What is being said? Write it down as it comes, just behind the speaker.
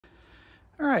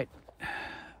All right, I'm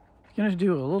going to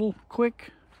do a little quick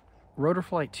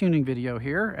Rotorflight tuning video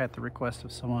here at the request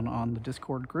of someone on the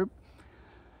Discord group.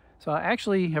 So I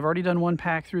actually have already done one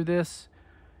pack through this,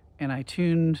 and I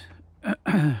tuned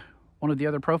one of the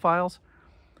other profiles,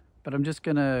 but I'm just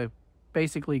going to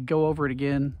basically go over it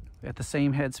again at the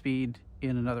same head speed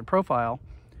in another profile.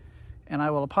 And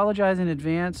I will apologize in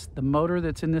advance. The motor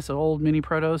that's in this old Mini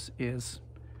Protos is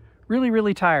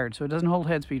really tired, so it doesn't hold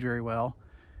head speed very well.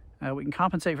 We can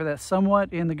compensate for that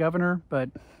somewhat in the governor, but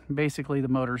basically the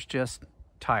motor's just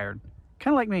tired,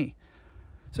 kind of like me.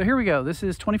 So here we go. This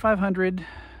is 2500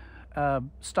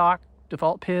 stock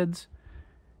default PIDs,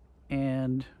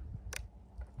 and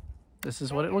this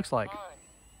is what it looks like.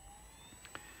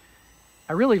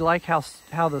 I really like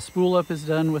how the spool up is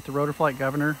done with the Rotorflight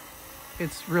governor.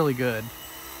 It's really good.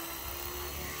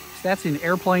 So that's in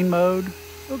airplane mode.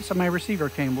 Oops, my receiver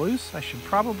came loose. I should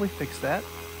probably fix that.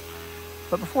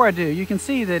 But before I do, you can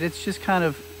see that it's just kind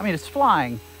of, I mean, it's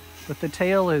flying, but the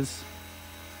tail is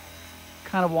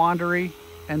kind of wandery,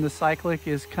 and the cyclic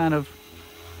is kind of,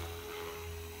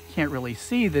 can't really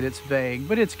see that it's vague,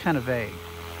 but it's kind of vague.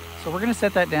 So we're going to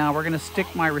set that down. We're going to stick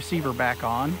my receiver back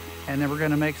on, and then we're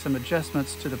going to make some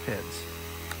adjustments to the PIDs.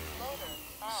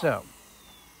 So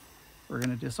we're going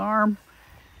to disarm,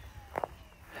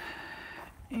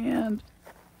 and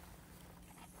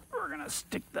we're going to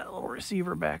stick that little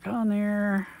receiver back on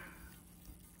there.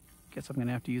 Guess I'm going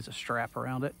to have to use a strap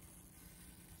around it.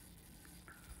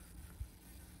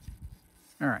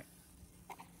 All right.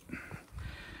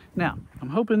 Now, I'm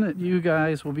hoping that you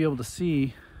guys will be able to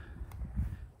see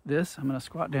this. I'm going to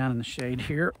squat down in the shade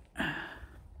here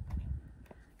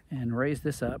and raise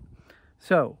this up.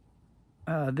 So,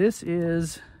 this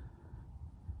is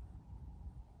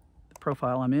the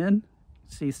profile I'm in.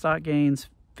 See stock gains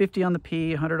 50 on the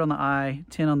P, 100 on the I,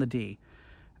 10 on the D.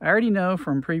 I already know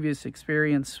from previous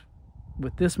experience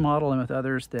with this model and with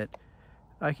others that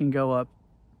I can go up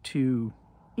to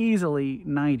easily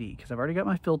 90 because I've already got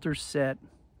my filters set.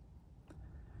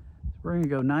 We're going to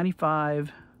go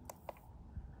 95,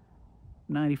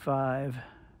 95,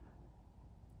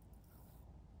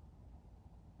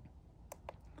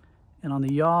 and on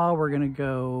the yaw we're going to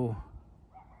go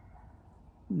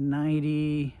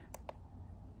 90,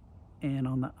 and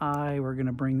on the I we're going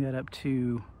to bring that up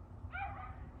to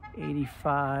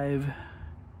 85.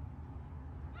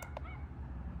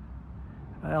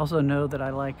 I also know that I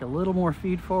like a little more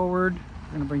feed forward. We're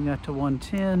going to bring that to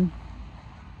 110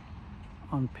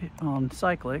 on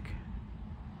cyclic,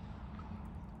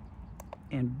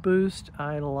 and boost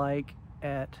I like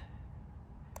at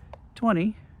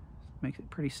 20. Makes it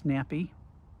pretty snappy.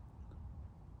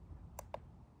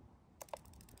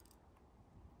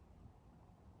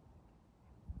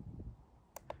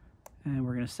 And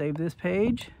we're going to save this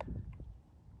page.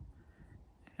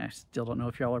 I still don't know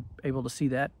if y'all are able to see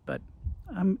that, but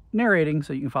I'm narrating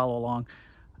so you can follow along.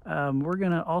 We're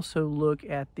going to also look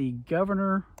at the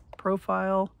governor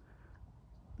profile,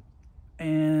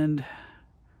 and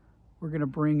we're going to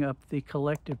bring up the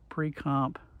collective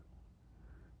pre-comp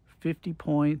 50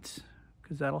 points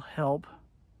because that'll help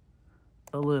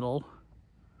a little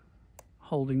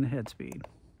holding the head speed.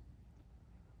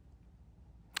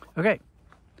 Okay.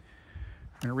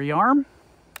 We're going to rearm,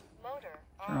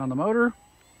 turn on the motor.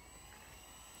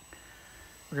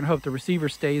 We're going to hope the receiver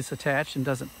stays attached and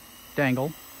doesn't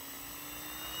dangle.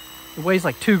 It weighs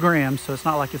like 2 grams, so it's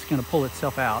not like it's going to pull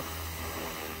itself out.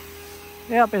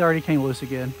 Yep, it already came loose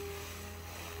again.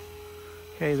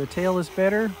 Okay, the tail is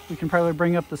better. We can probably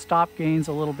bring up the stop gains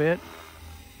a little bit.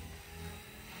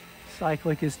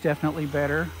 Cyclic is definitely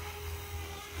better.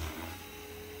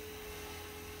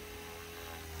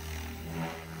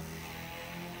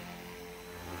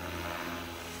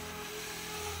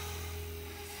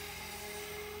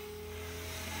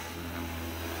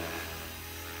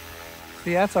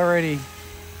 See, that's already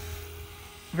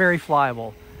very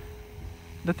flyable.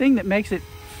 The thing that makes it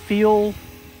feel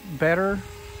better,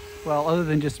 well, other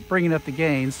than just bringing up the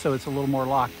gains so it's a little more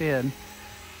locked in,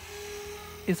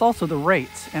 is also the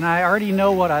rates. And I already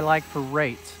know what I like for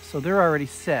rates, so they're already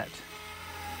set.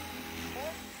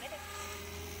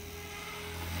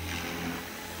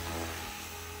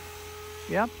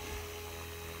 Yep.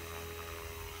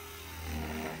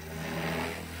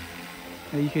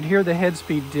 Now you can hear the head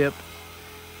speed dip.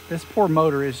 This poor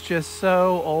motor is just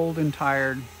so old and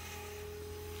tired.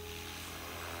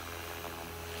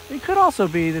 It could also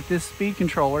be that this speed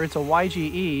controller, it's a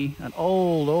YGE, an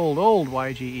old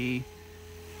YGE,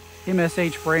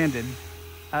 MSH branded.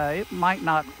 It might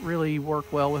not really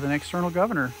work well with an external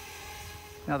governor,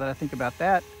 now that I think about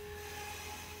that.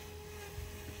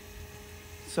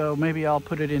 so maybe I'll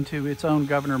put it into its own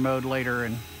governor mode later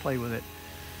and play with it.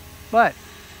 But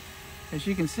as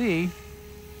you can see,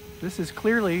 this is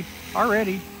clearly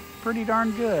already pretty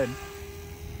darn good.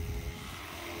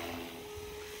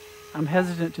 I'm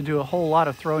hesitant to do a whole lot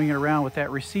of throwing it around with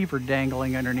that receiver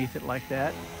dangling underneath it like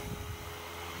that.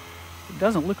 It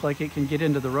doesn't look like it can get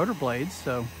into the rotor blades,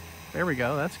 so there we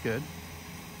go, that's good.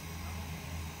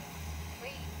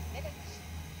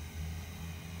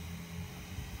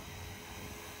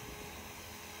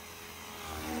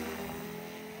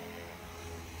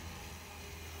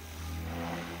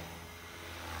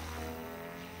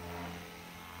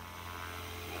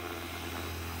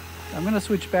 I'm going to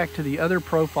switch back to the other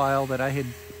profile that I had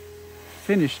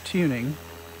finished tuning.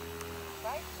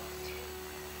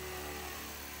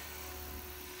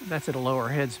 That's at a lower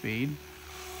head speed.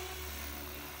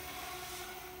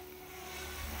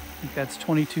 I think that's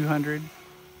 2200,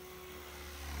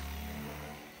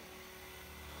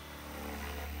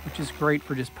 which is great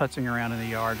for just putzing around in the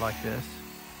yard like this.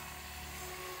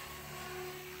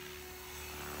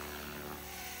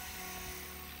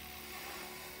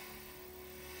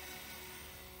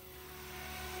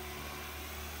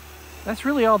 That's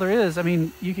really all there is. I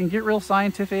mean, you can get real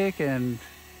scientific and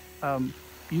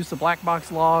use the black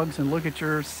box logs and look at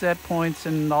your set points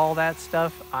and all that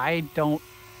stuff. I don't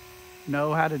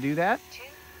know how to do that.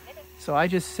 So I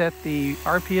just set the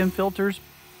RPM filters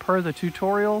per the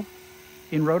tutorial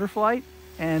in Rotorflight,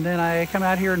 and then I come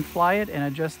out here and fly it and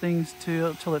adjust things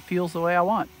till it feels the way I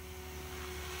want.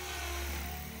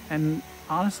 And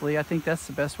honestly, I think that's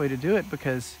the best way to do it,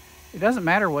 because it doesn't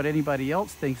matter what anybody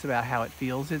else thinks about how it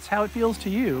feels. It's how it feels to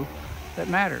you that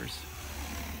matters.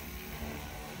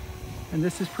 And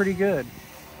this is pretty good.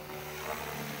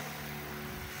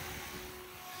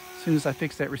 As soon as I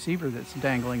fix that receiver that's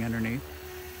dangling underneath.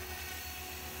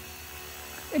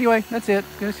 Anyway, that's it.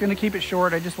 I'm just going to keep it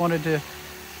short. I just wanted to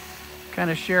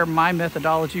kind of share my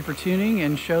methodology for tuning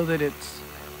and show that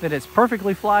it's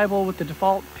perfectly flyable with the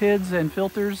default PIDs and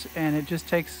filters, and it just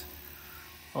takes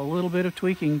a little bit of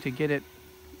tweaking to get it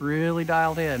really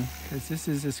dialed in, because this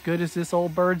is as good as this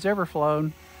old bird's ever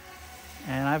flown,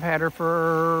 and I've had her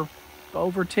for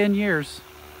over 10 years.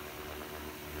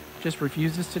 Just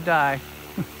refuses to die.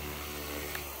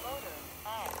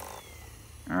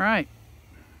 All right,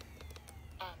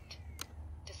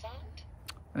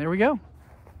 there we go.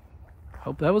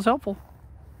 Hope that was helpful.